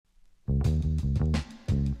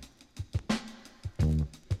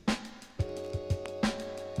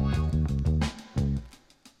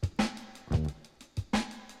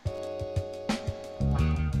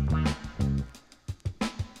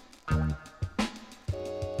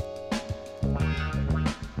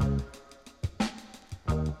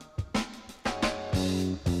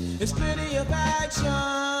There's plenty of action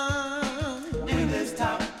in this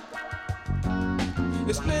town.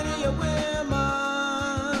 There's plenty of women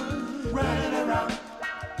running around.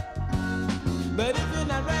 But if you're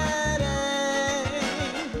not ready,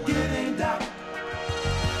 getting down.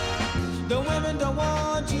 The women don't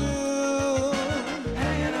want you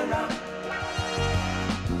hanging around.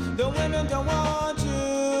 The women don't want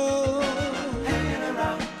you hanging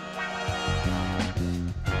around.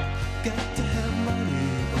 Got to have money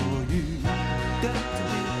or you got to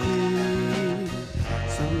be clean.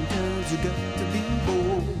 Sometimes you got to be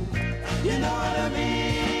bold. You know what I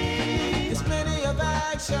mean? There's plenty of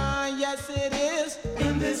action, yes it is,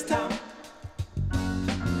 in this town.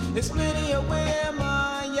 There's plenty of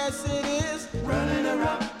women, yes it is, running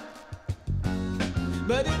around.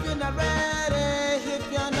 But if you're not ready,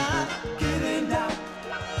 if you're not getting down,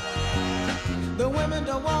 the women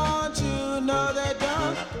don't want you, no they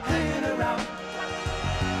don't, hanging around.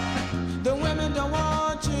 The women don't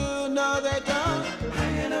want you, no they don't,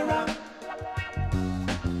 hanging around.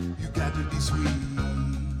 You got to be sweet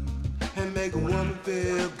and make a woman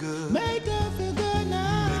feel good. Make her feel good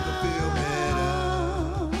now. Make her feel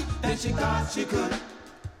better than she thought she could.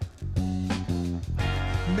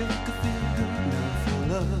 Make her feel good now for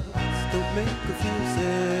love. Don't make her feel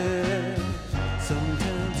sad.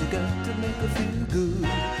 Sometimes you got to make her feel good.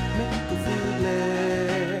 Make her feel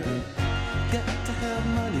glad. Got to have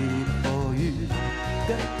money for you.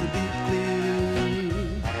 Got to be clean.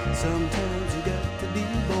 Sometimes you got to be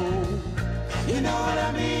bold. You know what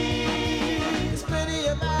I mean? There's plenty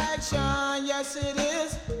of action, yes it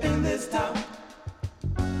is, in this town.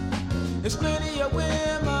 There's plenty of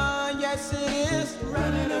women, yes it is,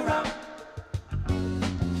 running around.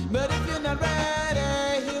 But if you're not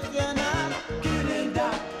ready, if you're not getting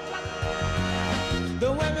down,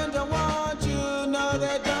 the women don't want you, no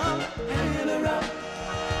they don't, hanging around.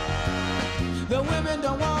 The women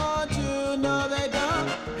don't want you, no they don't,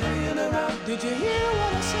 hanging around. Did you hear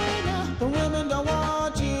what I say now? The women don't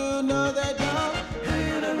want you, no they don't,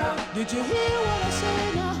 hanging around. Did you hear what I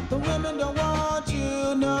say now? The women don't want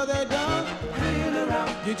you, no they don't, hanging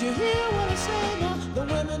around. Did you hear what I say now? The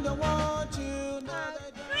women don't want you, no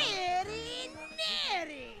they don't. Pretty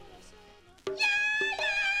nitty.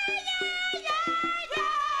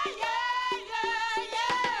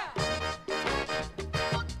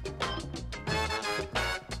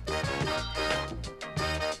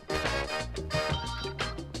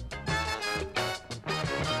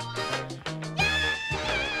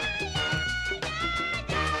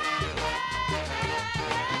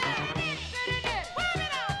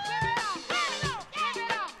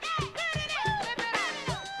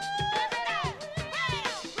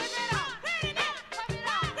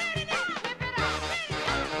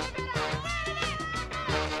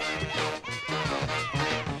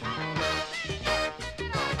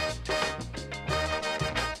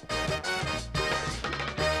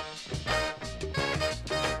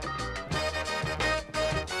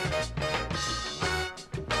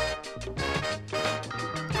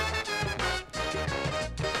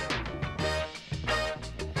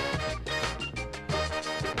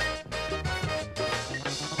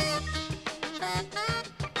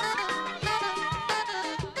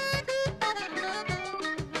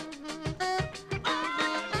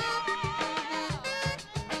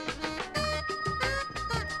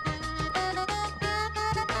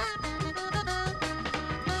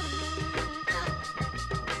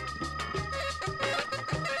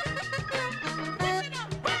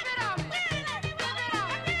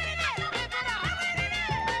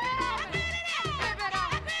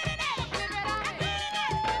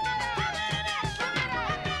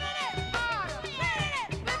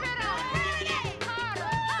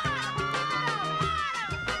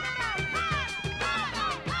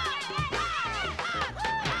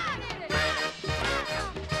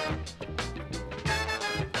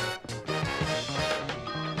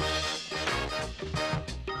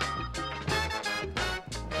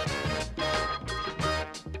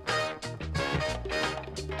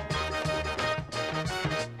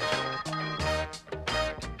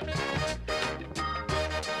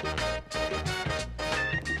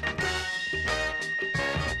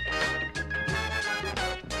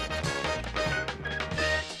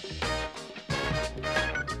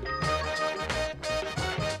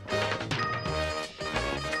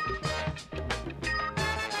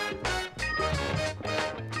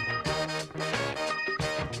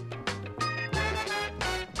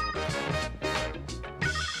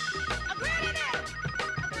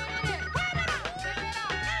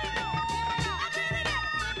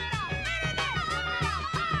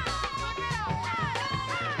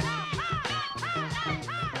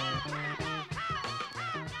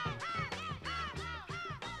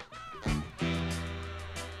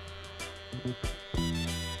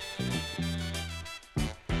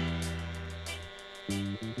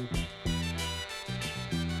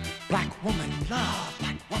 Black woman love,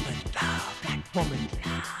 black woman love, black woman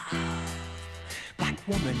love. Black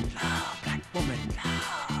woman love, black woman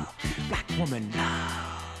love, black woman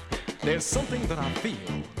love. There's something that I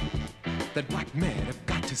feel that black men have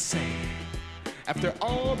got to say. After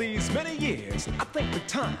all these many years, I think the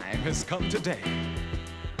time has come today.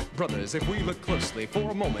 Brothers, if we look closely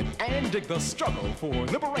for a moment and dig the struggle for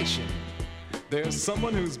liberation, there's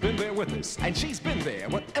someone who's been there with us, and she's been there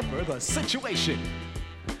whatever the situation.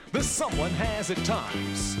 This someone has at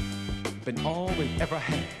times been all we've ever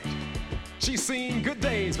had. She's seen good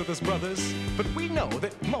days with us, brothers, but we know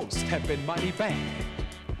that most have been mighty bad.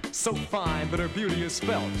 So fine that her beauty is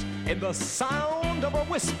felt in the sound of a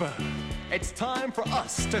whisper. It's time for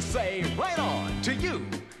us to say right on to you,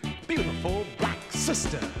 beautiful black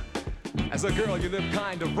sister. As a girl, you live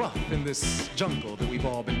kind of rough in this jungle that we've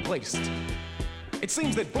all been placed. It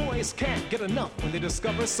seems that boys can't get enough when they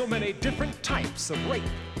discover so many different types of rape.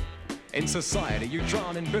 In society, you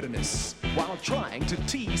drown in bitterness while trying to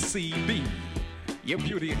TCB. Your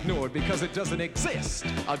beauty ignored because it doesn't exist,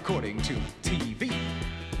 according to TV.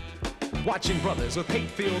 Watching brothers with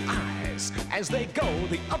hate-filled eyes as they go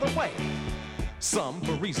the other way. Some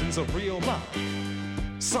for reasons of real love,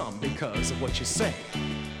 some because of what you say.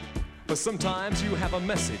 But sometimes you have a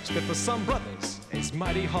message that for some brothers is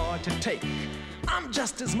mighty hard to take. I'm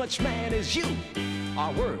just as much man as you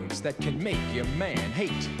are words that can make your man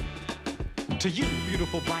hate. To you,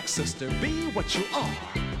 beautiful black sister, be what you are,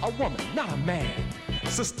 a woman, not a man.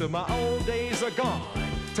 Sister, my old days are gone.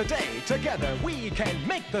 Today, together, we can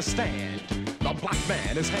make the stand. The black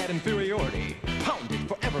man has had inferiority pounded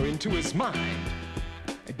forever into his mind.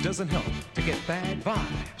 It doesn't help to get bad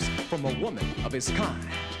vibes from a woman of his kind.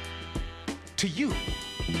 To you,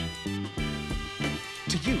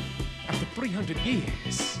 after 300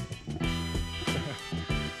 years,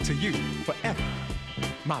 to you forever,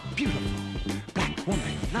 my beautiful black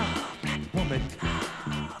woman love, black woman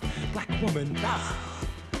love, black woman love,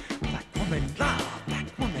 black woman love,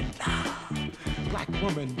 black woman love, black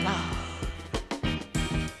woman love.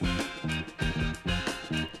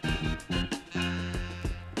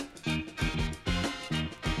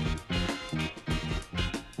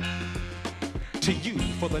 To you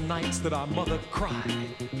for the nights that our mother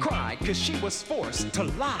cried cause she was forced to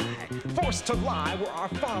lie where our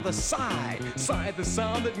father sighed the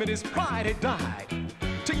sound that meant his pride had died.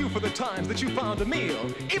 To you for the times that you found a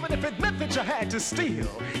meal, even if it meant that you had to steal,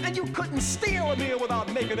 and you couldn't steal a meal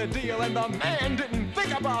without making a deal, and the man didn't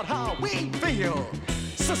think about how we feel.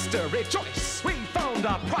 Sister, rejoice, we found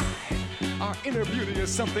our pride. Our inner beauty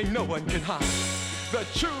is something no one can hide. The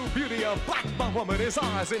true beauty of black, my woman, is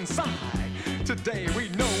ours inside. Today we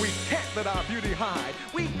know we can't let our beauty hide.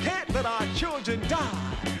 We can't let our children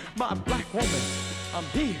die. My black woman, I'm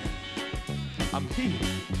here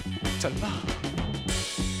to love.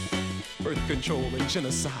 Birth control and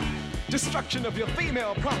genocide, destruction of your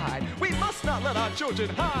female pride. We must not let our children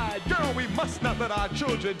hide. Girl, we must not let our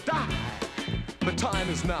children die. The time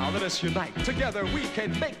is now, let us unite. Together we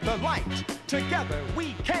can make the light. Together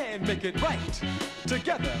we can make it right.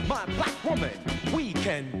 Together, my black woman, we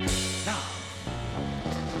can love.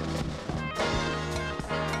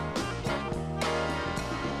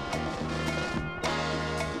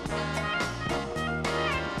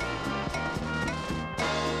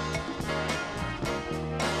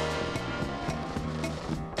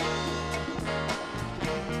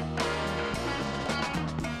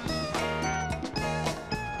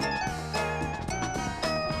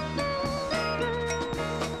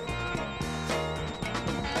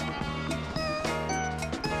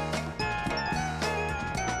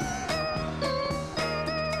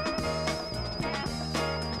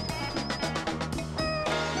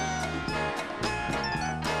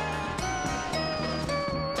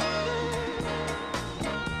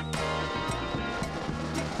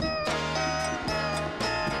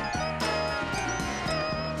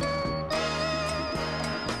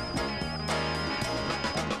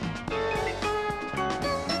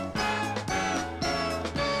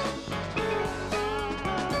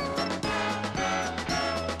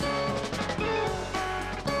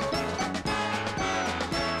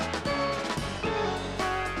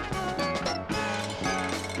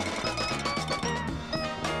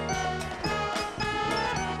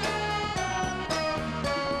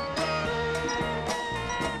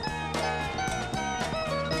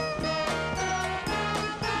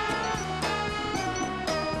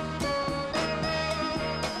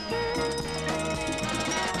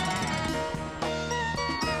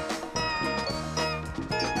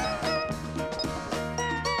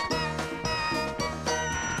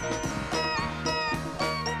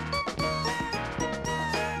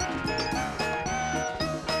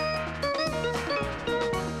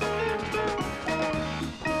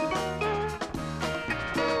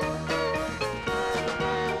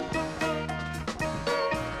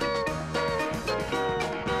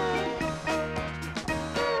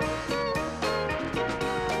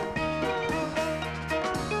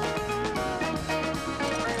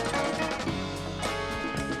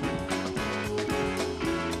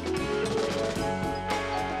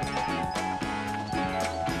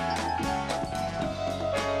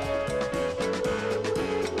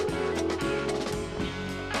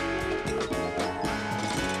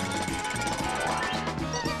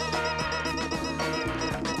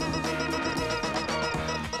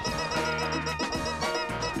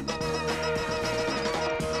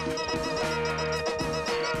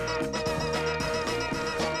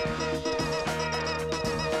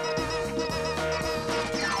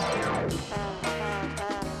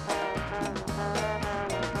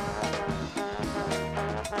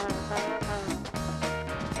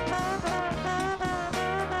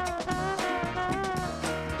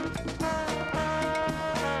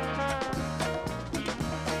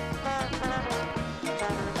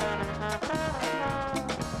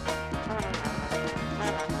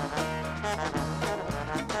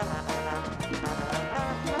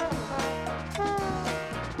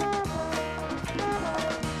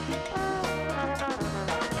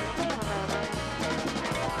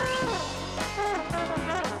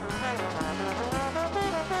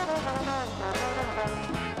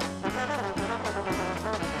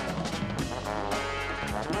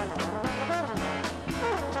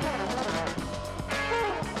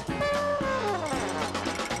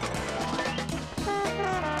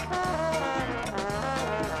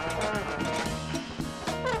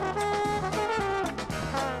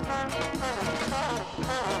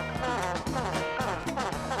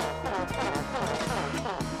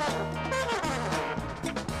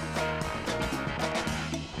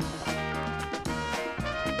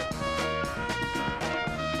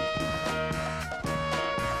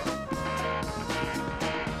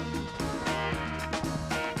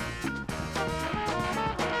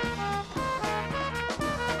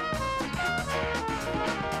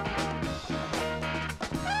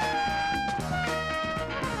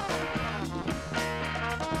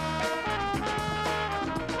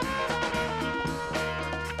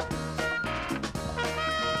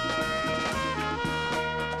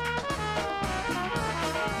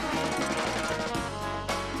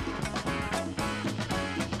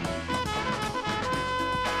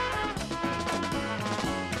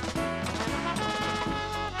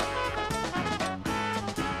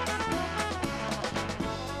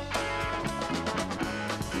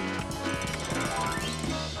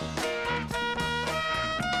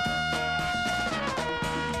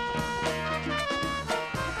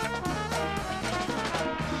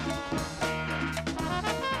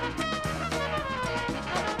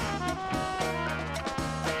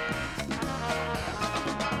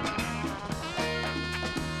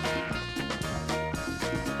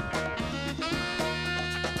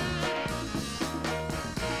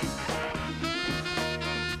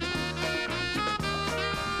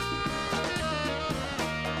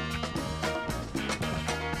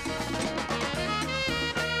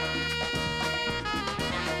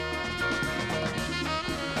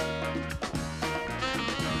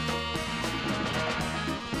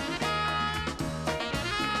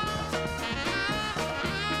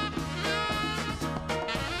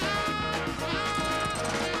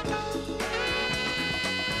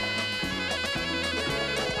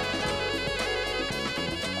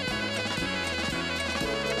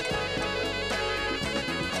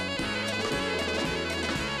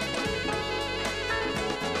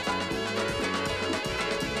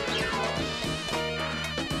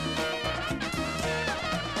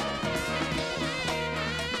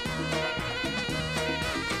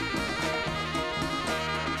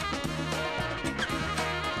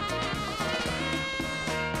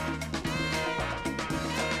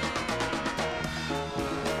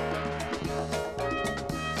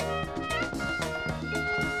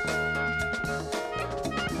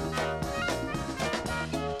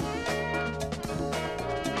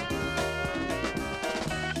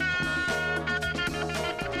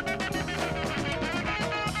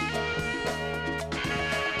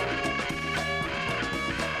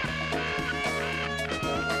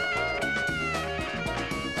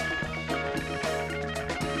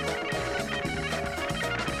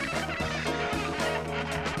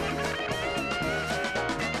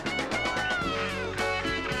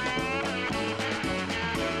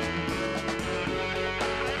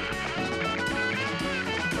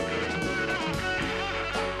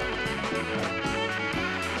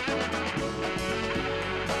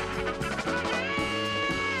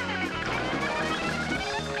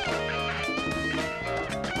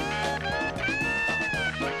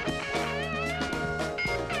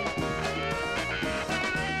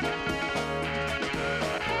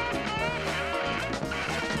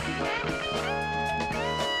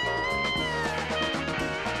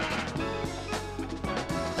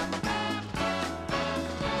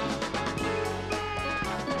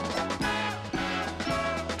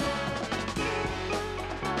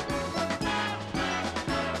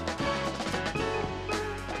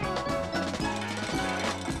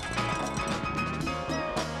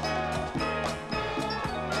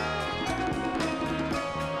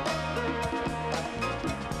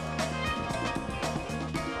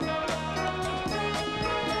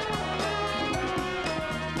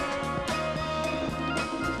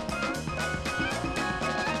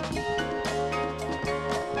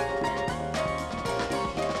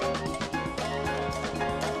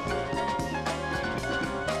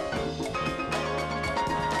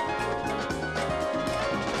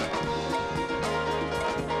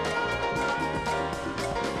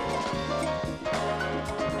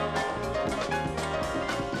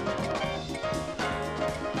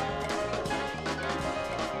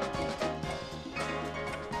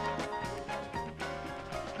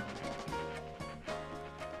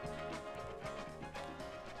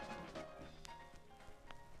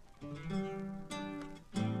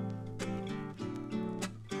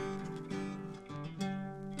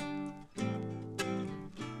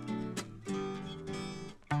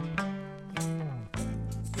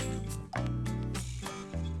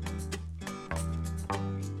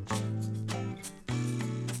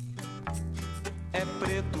 É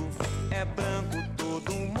preto, é branco,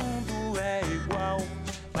 todo mundo é igual.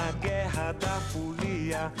 Na guerra da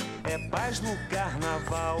folia, é paz no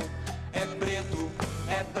carnaval. É preto,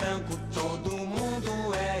 é branco, todo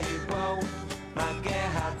mundo é igual. Na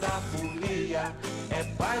guerra da folia, é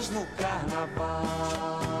paz no carnaval.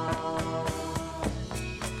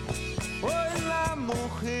 Oi, lá no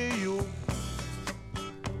Rio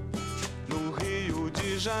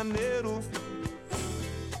de Janeiro,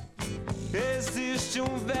 existe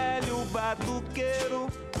um velho batuqueiro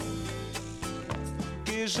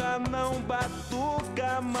que já não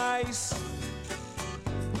batuca mais.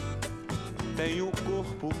 Tem o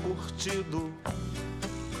corpo curtido,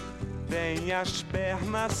 tem as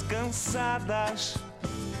pernas cansadas,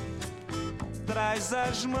 traz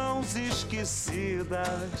as mãos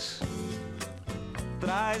esquecidas,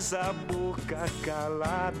 traz a boca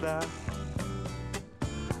calada.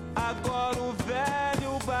 Agora o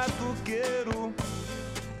velho batuqueiro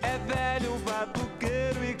é velho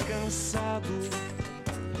batuqueiro e cansado,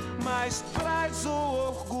 mas traz o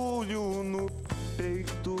orgulho no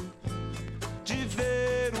peito de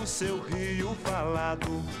ver o seu Rio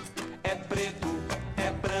falado. É preto,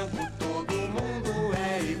 é branco, todo mundo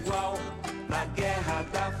é igual. Na guerra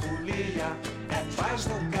da folia, é paz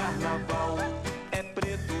no carnaval. É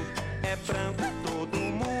preto, é branco, todo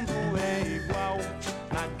mundo é igual.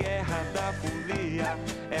 Na guerra da folia,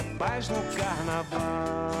 é paz no carnaval.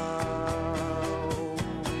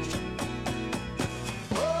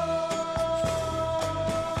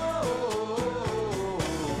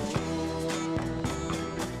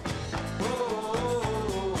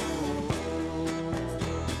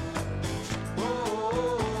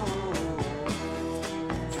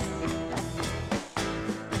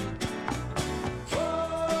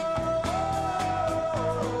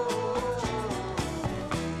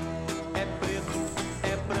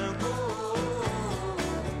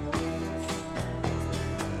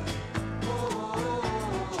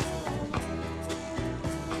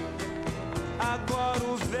 Agora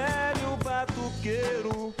o velho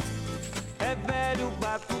batuqueiro é velho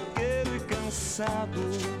batuqueiro e cansado,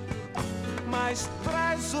 mas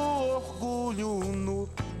traz o orgulho no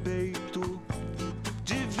peito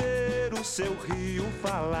de ver o seu Rio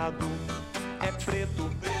falado. É preto,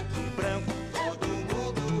 preto, branco, todo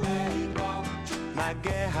mundo é igual. Na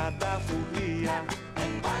guerra da folia,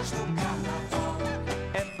 é paz no carnaval.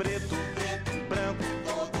 É preto, preto, branco,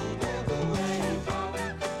 todo mundo é igual.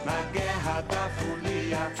 Na guerra da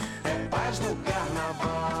folia, é paz no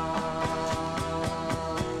carnaval.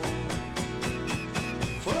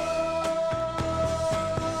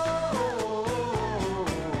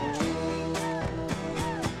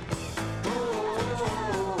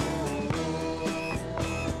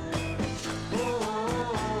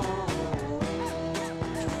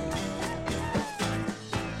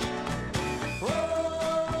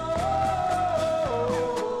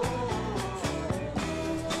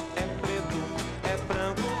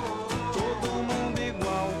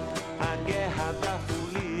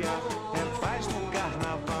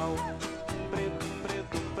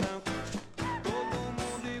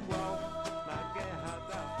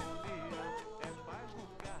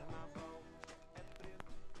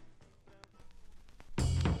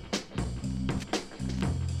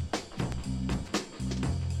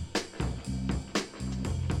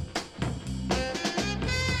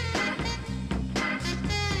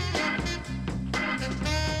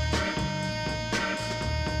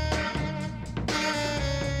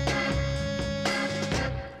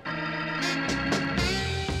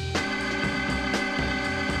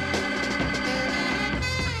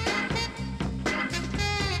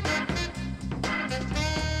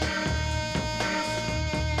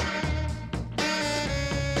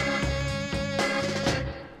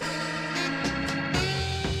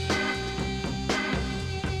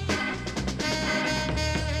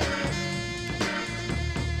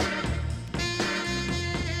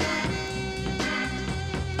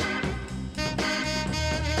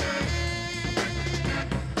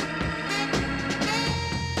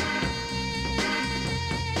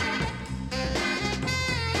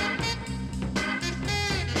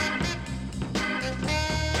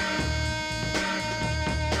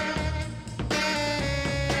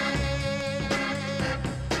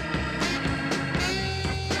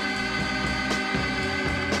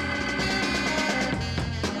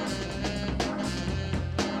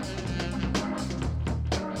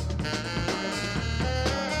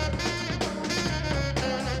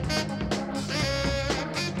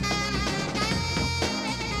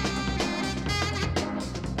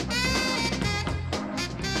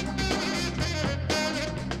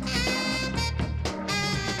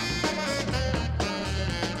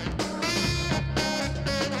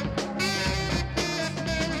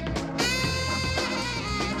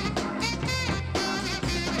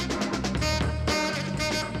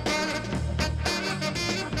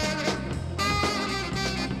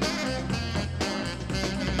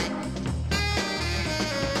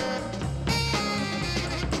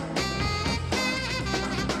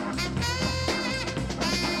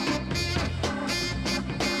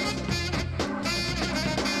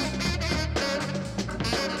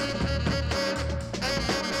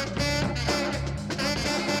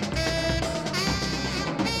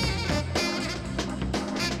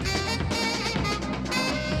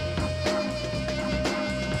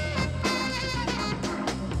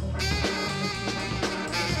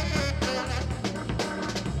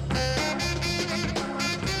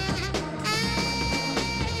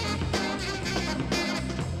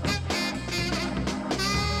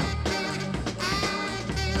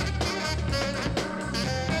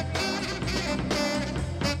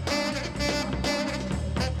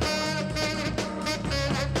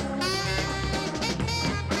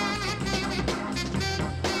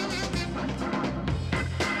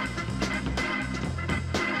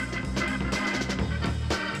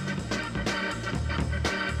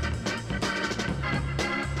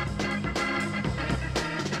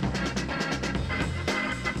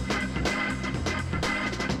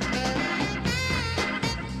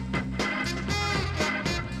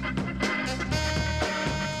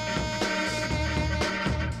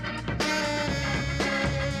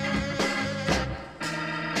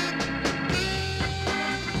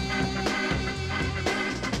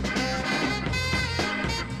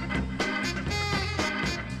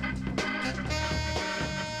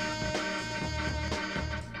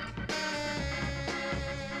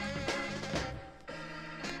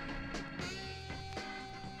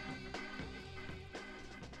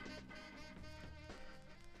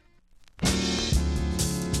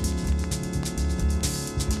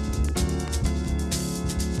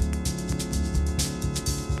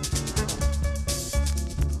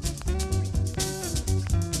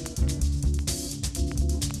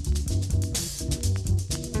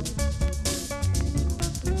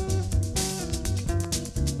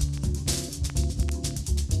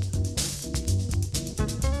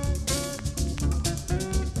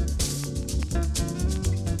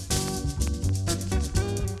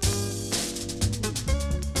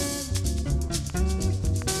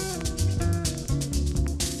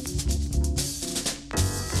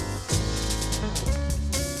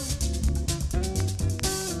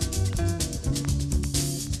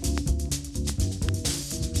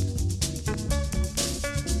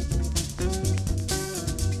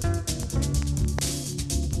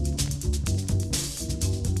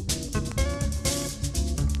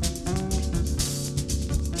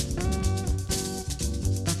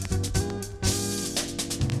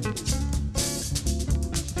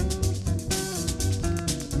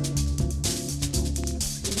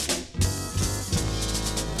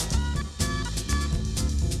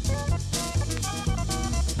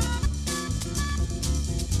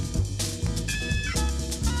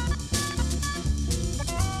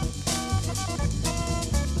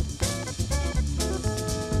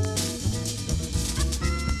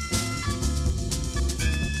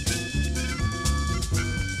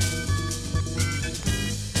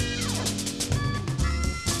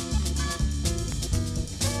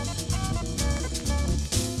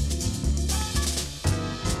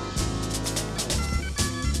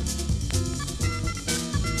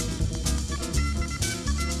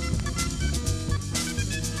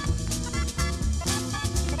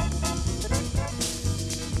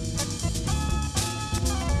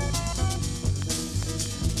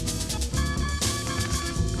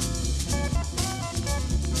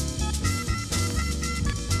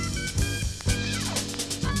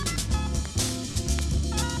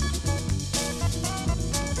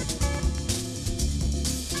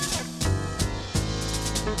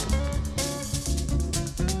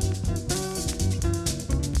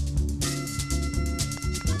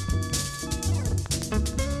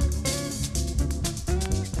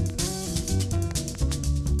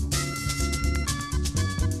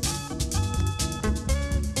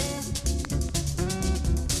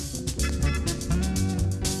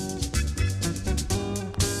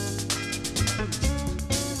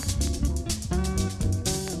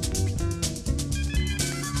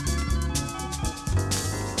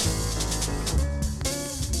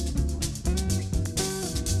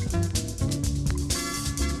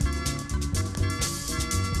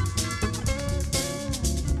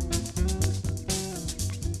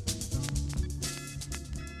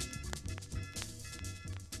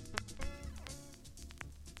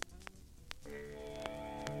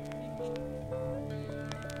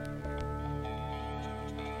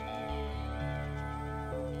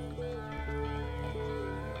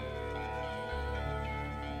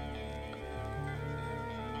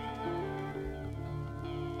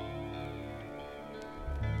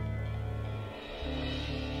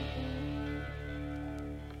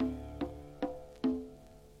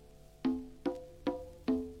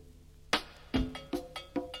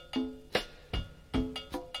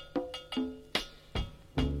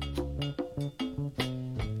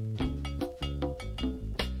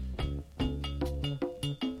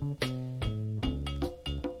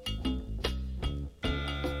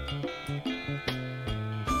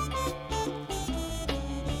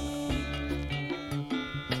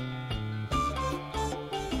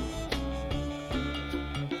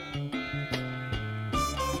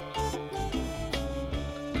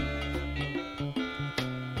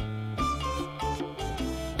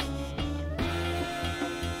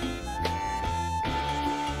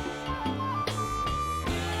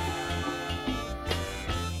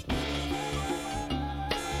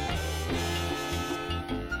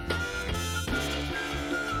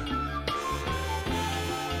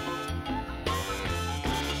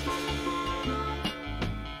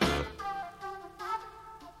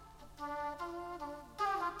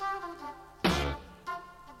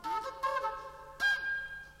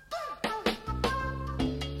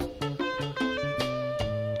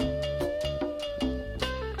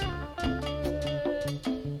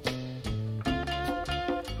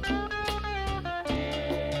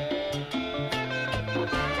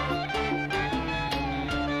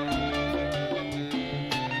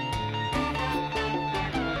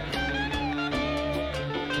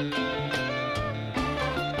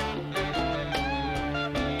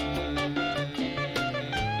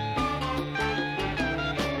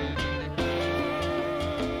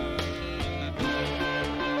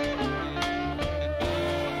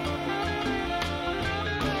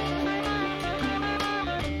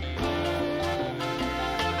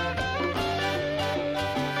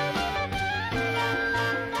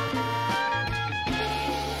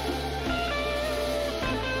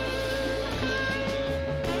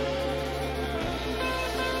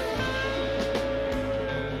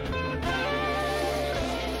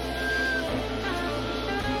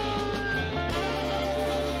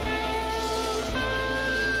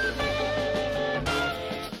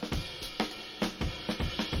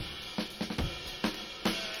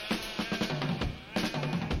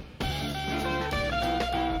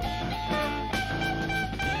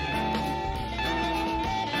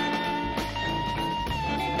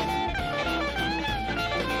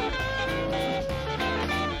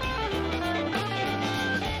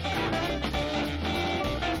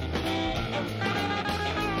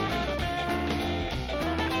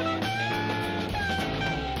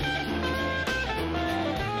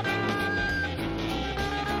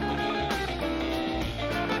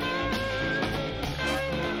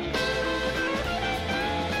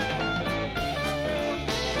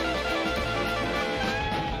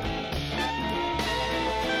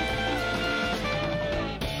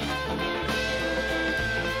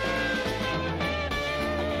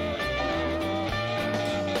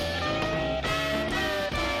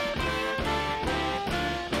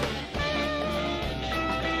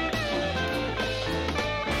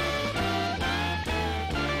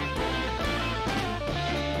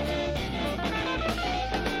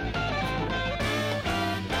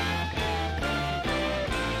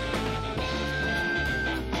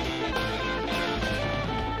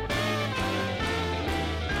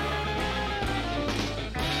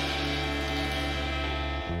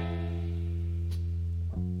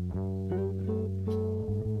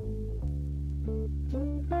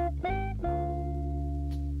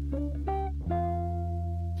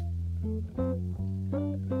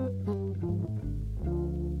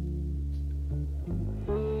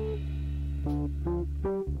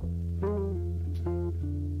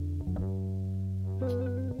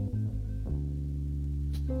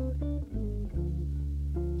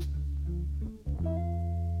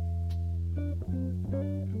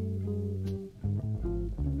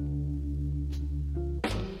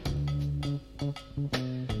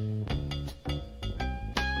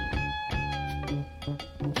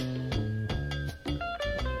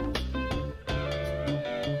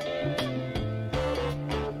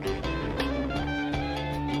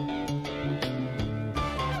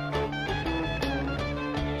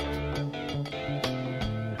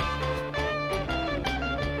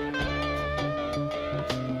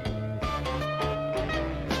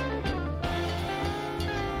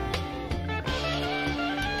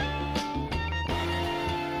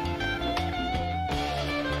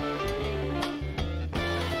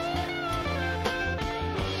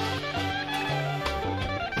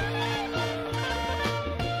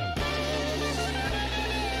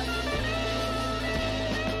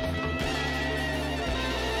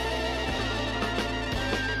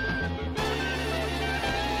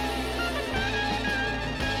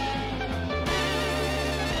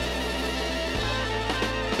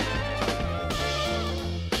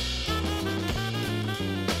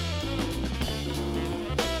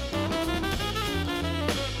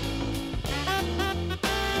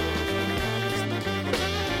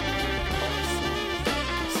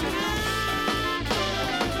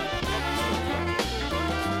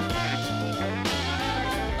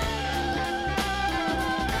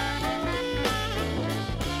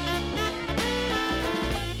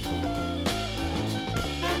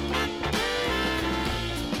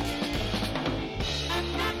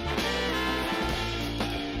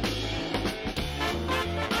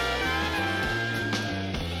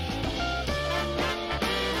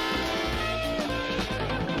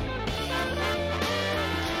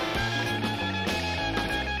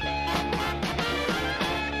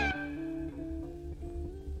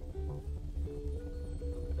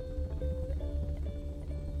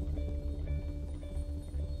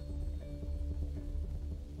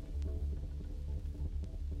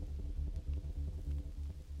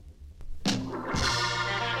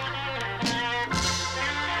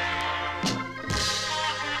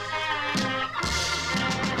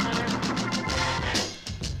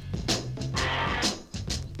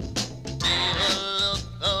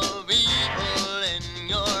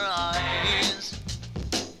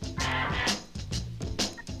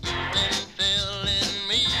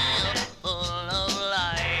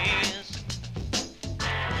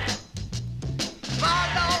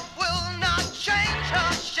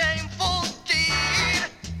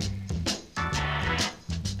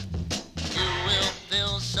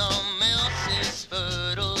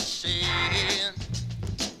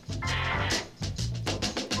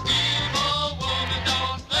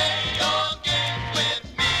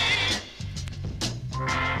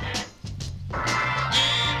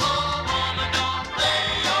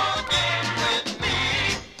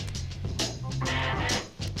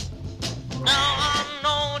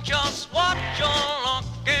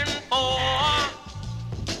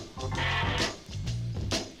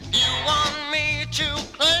 want me to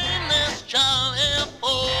claim this child here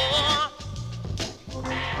for?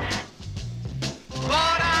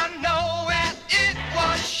 But I know that it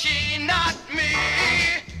was she, not me.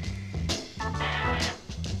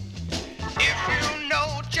 If you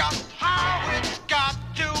know just how it's got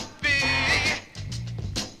to be.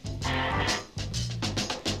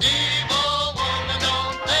 Evil woman,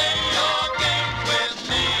 don't play your games with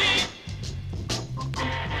me.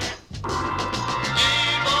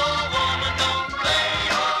 Evil woman, don't play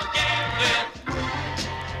your games with me.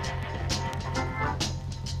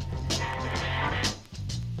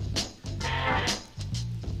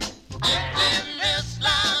 Emptiness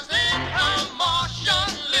lies in her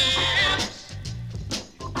Martian lips.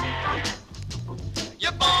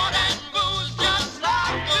 You bought and booze just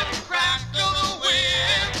like the crack of the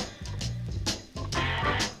whip.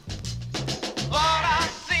 But I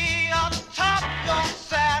see atop your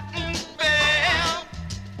satin bed,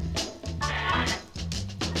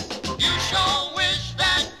 you sure wish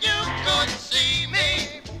that you could see me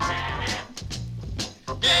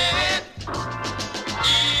dead.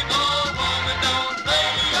 Evil woman, don't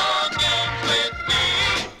play your games with me.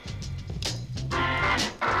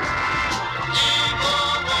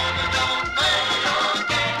 Evil woman, don't play your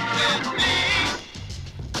games with me.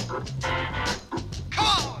 Come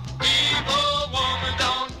on! Evil woman,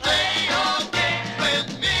 don't play your games with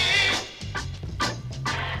me.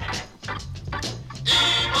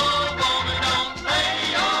 Evil woman, don't play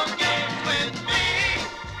your games with me.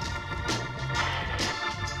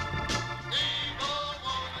 Evil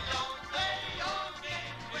woman, don't play your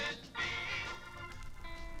games with me.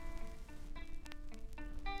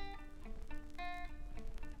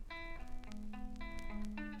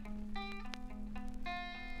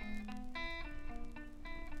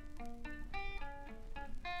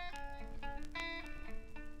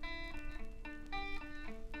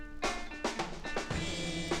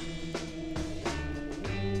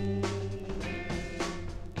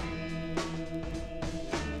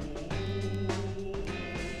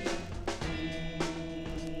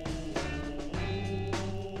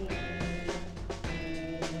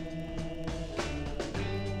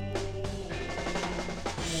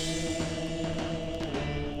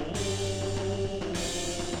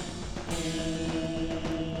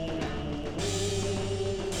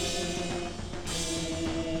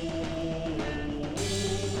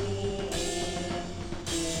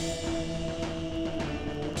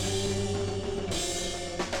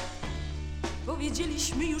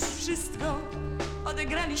 Powiedzieliśmy już wszystko,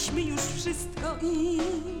 odegraliśmy już wszystko i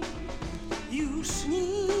już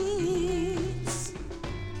nic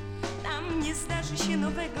nam nie zdarzy się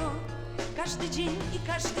nowego. Każdy dzień i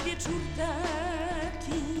każdy wieczór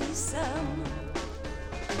taki sam.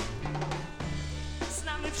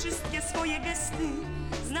 Znamy wszystkie swoje gesty,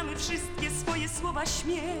 znamy wszystkie swoje słowa,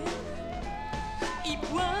 śmiech i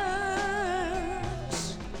płacz.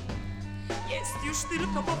 Jest już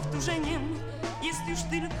tylko powtórzeniem, jest już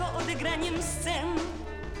tylko odegraniem scen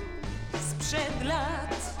sprzed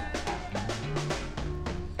lat.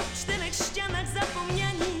 W czterech ścianach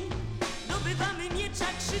zapomniani dobywamy miecza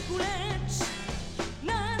krzyku, lecz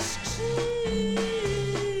nasz krzyk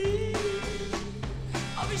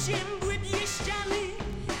owyziębły bije ściany,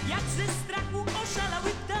 jak ze strachu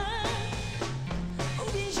oszalały ptak,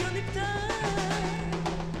 uwięziony ptak.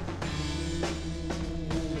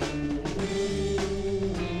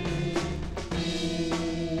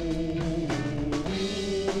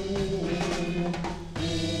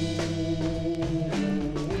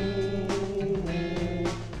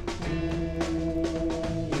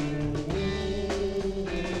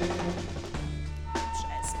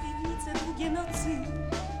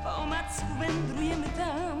 Wędrujemy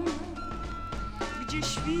tam, gdzie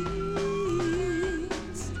świt,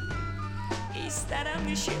 i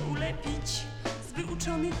staramy się ulepić z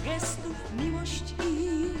wyuczonych gestów miłość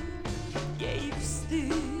i jej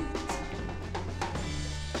wstyd.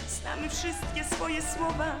 Znamy wszystkie swoje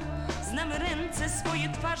słowa, znamy ręce, swoje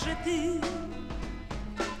twarze, ty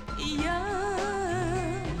i ja.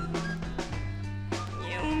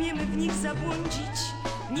 Nie umiemy w nich zabłądzić,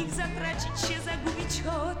 w nich zatracić się, zagubić,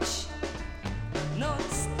 choć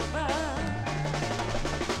noc trwa.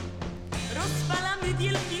 Rozpalamy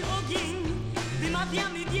wielki ogień,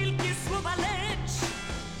 wymawiamy wielkie słowa, lecz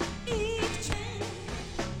i wciąż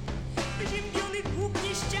wyziębionych głupnie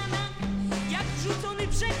ścianach, jak wrzucony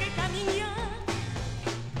w rzekę kamień, jak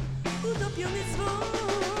utopiony dzwon.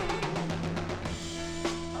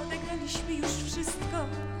 Odegraliśmy już wszystko,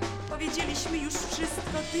 powiedzieliśmy już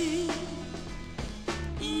wszystko, ty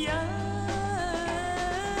i ja.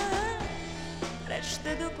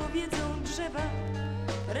 Resztę dopowiedzą drzewa,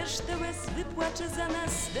 resztę łez wypłacze za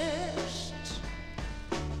nas deszcz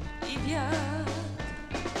i wiatr.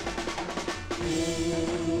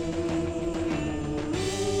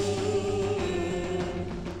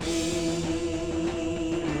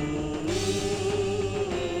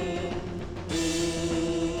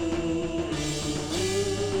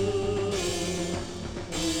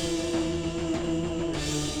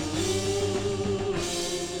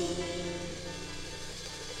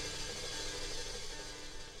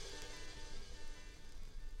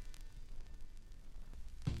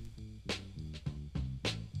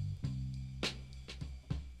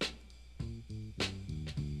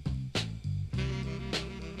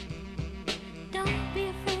 Don't be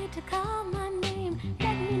afraid to call my name.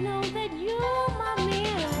 Let me know that you're my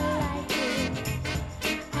man. I like it.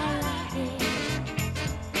 I like it.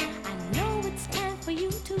 I know it's time for you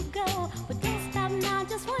to go, but don't stop now.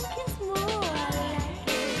 Just one kiss more. I like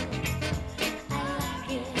it. I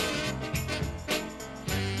like it.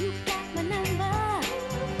 You got my number.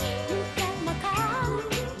 You got my car.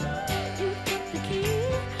 You took the key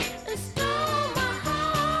and stole my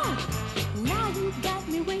heart. Now you got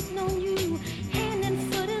me waiting on you. Hand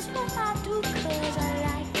and foot is what I do, 'cause I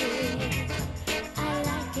like it. I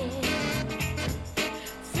like it.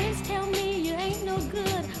 Friends tell me you ain't no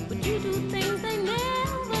good, but you do things they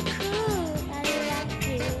never could. I like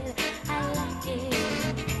it. I like it.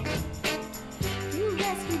 You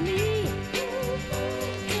rescued me.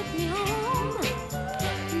 Took me home.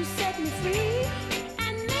 You set me free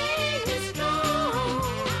and made me strong.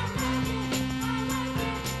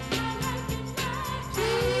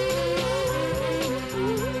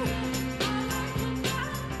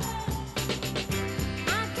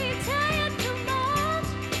 I can't tell you too much,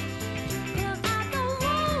 'cause I don't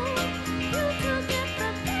want you to get the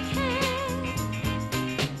big head.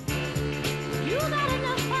 You got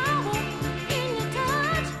enough power in your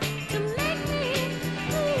touch to make me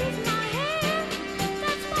lose my head.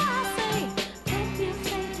 That's why I say, don't be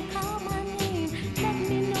afraid to call my name. Let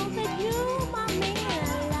me know that you're my man.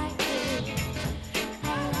 I like it.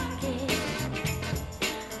 I like it.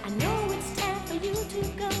 I know it's time for you to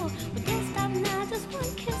go, but don't stop now. Just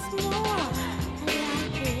one kiss more. I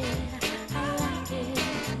like it. I like it.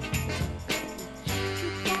 You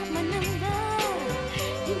got my number.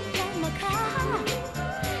 You got my car.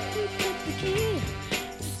 You took the key.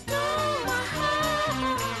 Stole my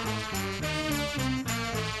heart.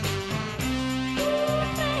 Ooh,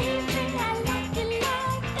 baby, I like it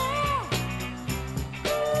like that.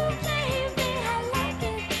 Ooh, baby, I like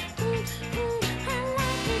it. Ooh, ooh, I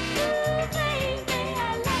like it. Ooh, baby,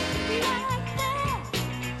 I like it like that.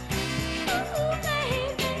 Ooh,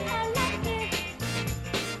 baby, I like it.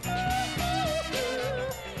 Ooh,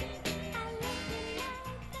 I like it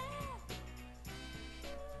like that.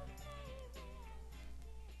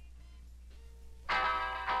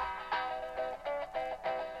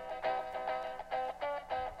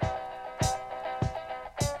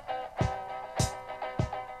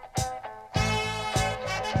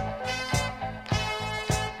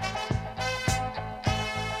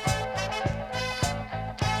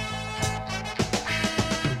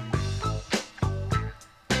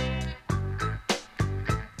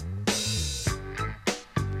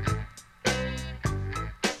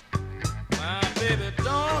 My baby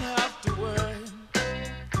don't have to worry.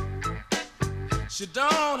 She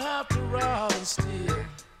don't have to rob and steal.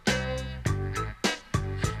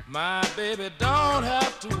 My baby don't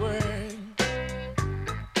have to worry.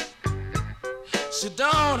 She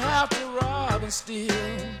don't have to rob and steal.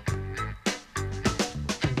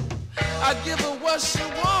 I give her what she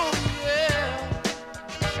wants, yeah.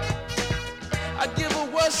 I give her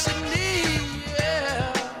what she needs,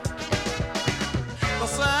 yeah.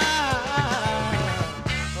 'Cause I'm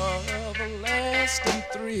of a lasting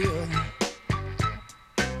thrill.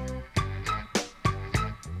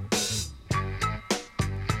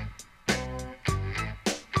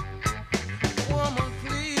 Woman,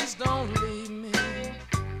 please don't leave me.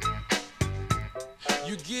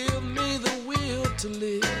 You give me the will to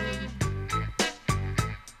live.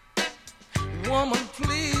 Woman,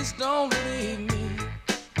 please don't leave me.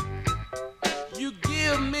 You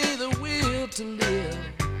give me the will to live.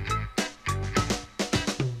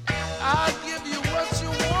 I'll give you what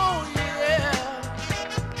you want, yeah.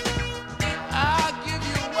 I'll give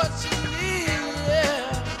you what you need, yeah.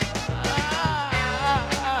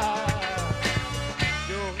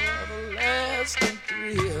 Your everlasting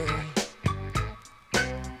thrill.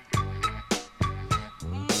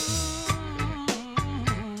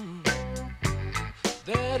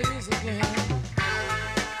 That is again.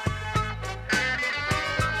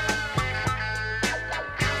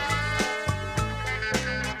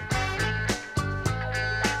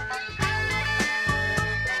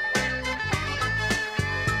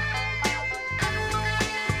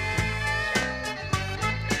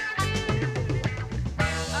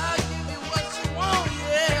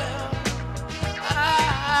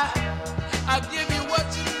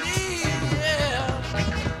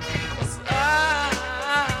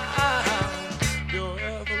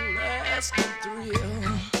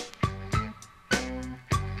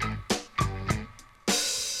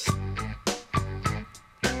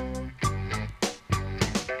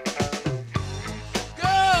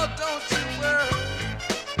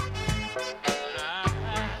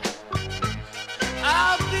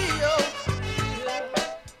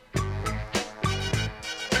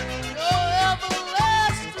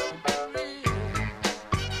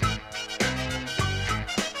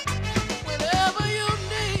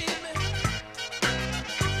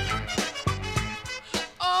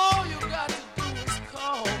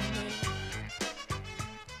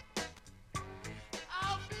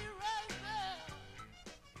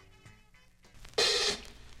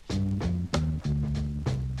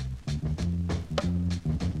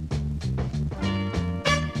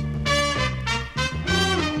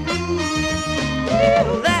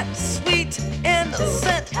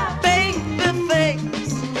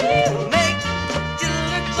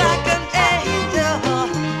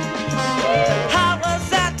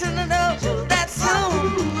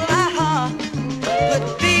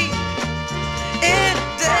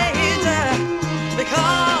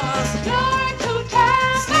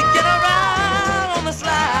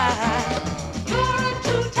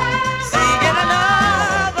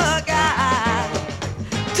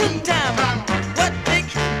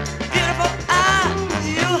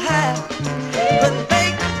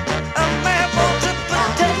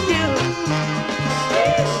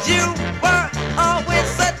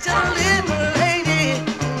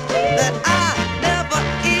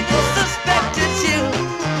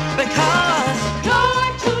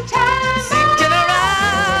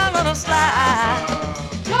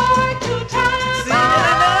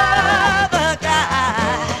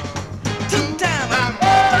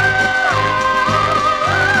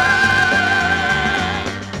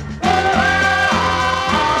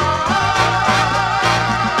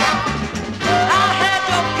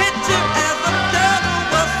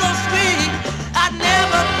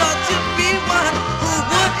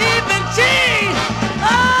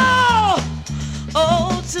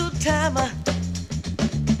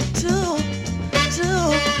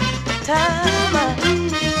 time.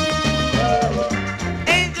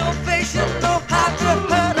 Ain't your face, you know how to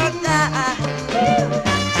hurt or die.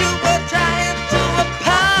 You were trying to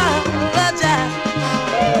apologize,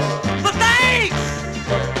 but thanks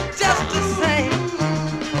just the same.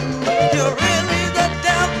 You're really the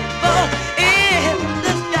devil in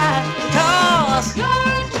disguise, 'cause you're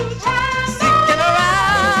into time, sneaking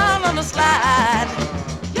around on the slide.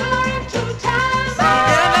 You're into time, seeing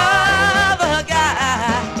another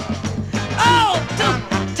guy. Oh,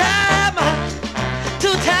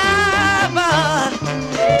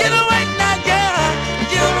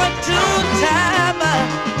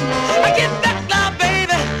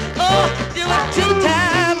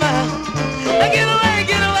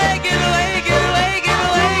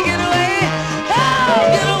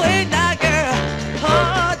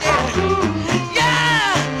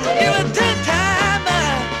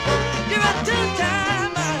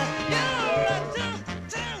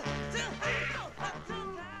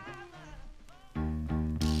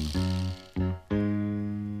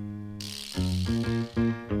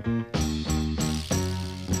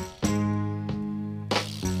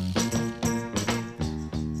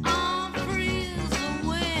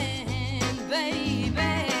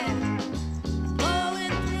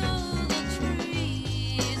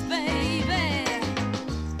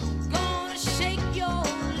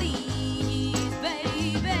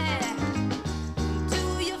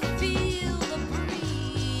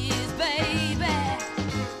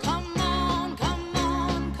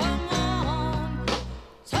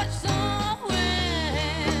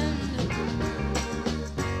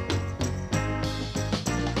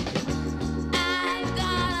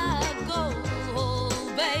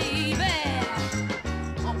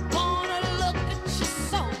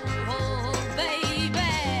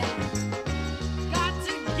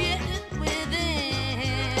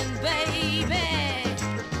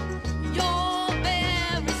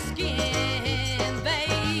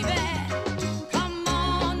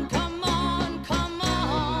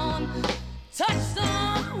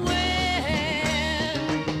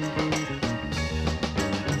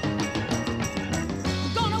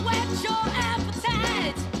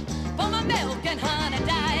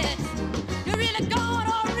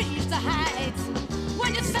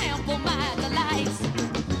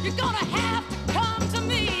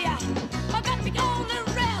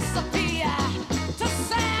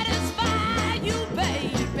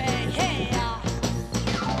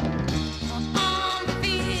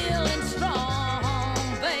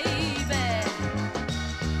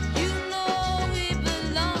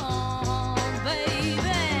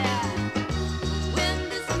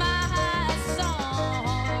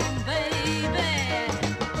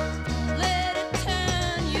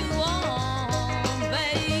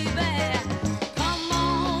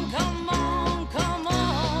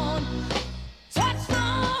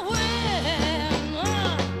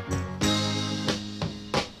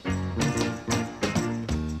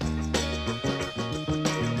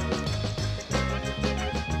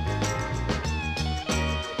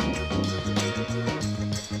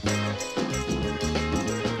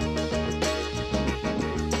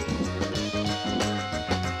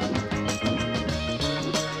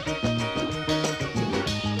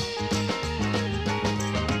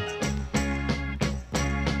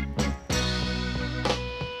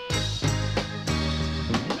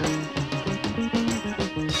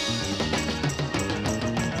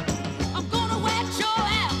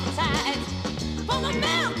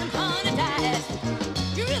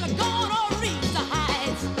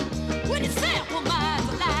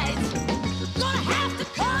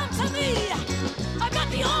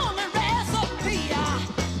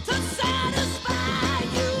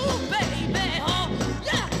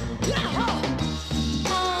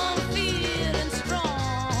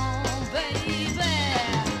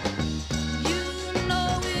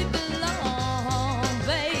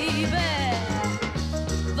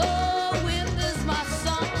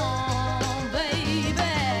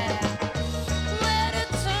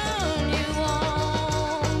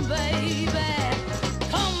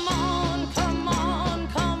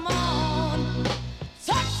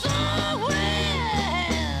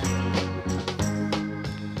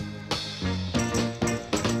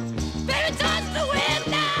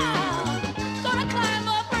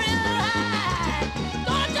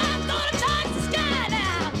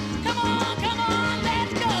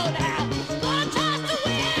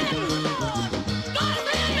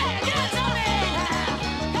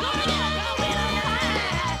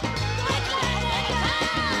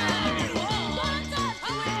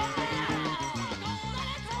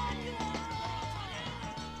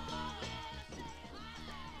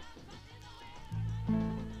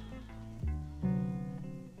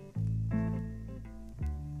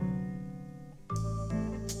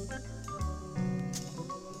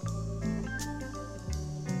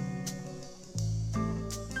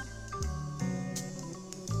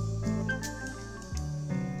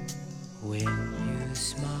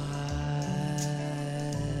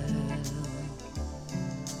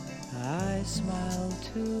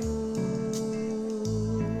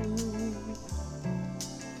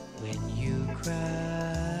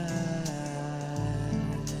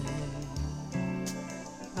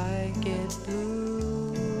 make it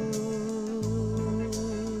blue.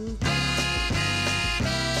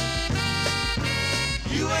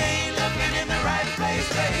 You ain't looking in the right place,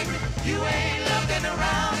 baby. You ain't looking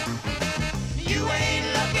around. You ain't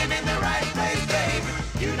looking in the right place,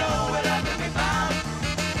 baby. You know where love can be found.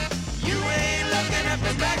 You ain't looking at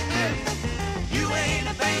perspective. You ain't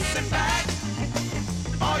facing back.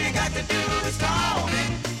 All you got to do is call me,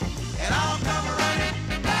 and I'll come running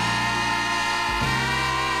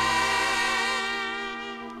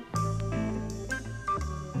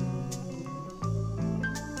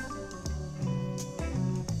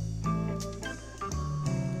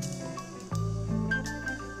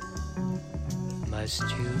Must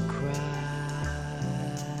you cry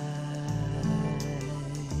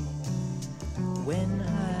when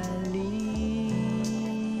I leave?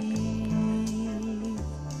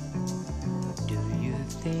 Do you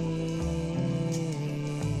think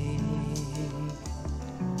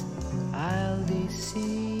I'll deceive?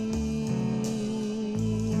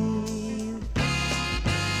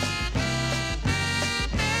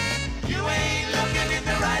 You ain't looking in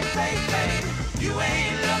the right place, baby. You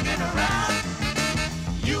ain't looking around.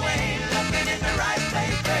 You ain't looking in the right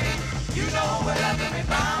place, baby. You know where love can be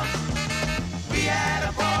found. We had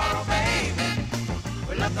a quarrel, baby.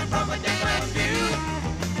 We're looking from a different view.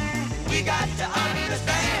 We got to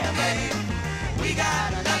understand, baby. We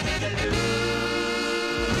got nothing to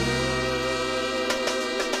lose.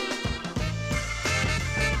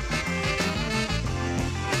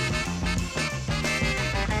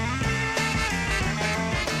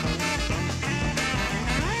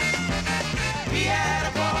 We had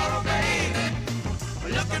a quarrel, baby.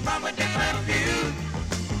 We're looking from a different view.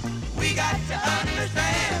 We got to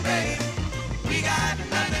understand, baby.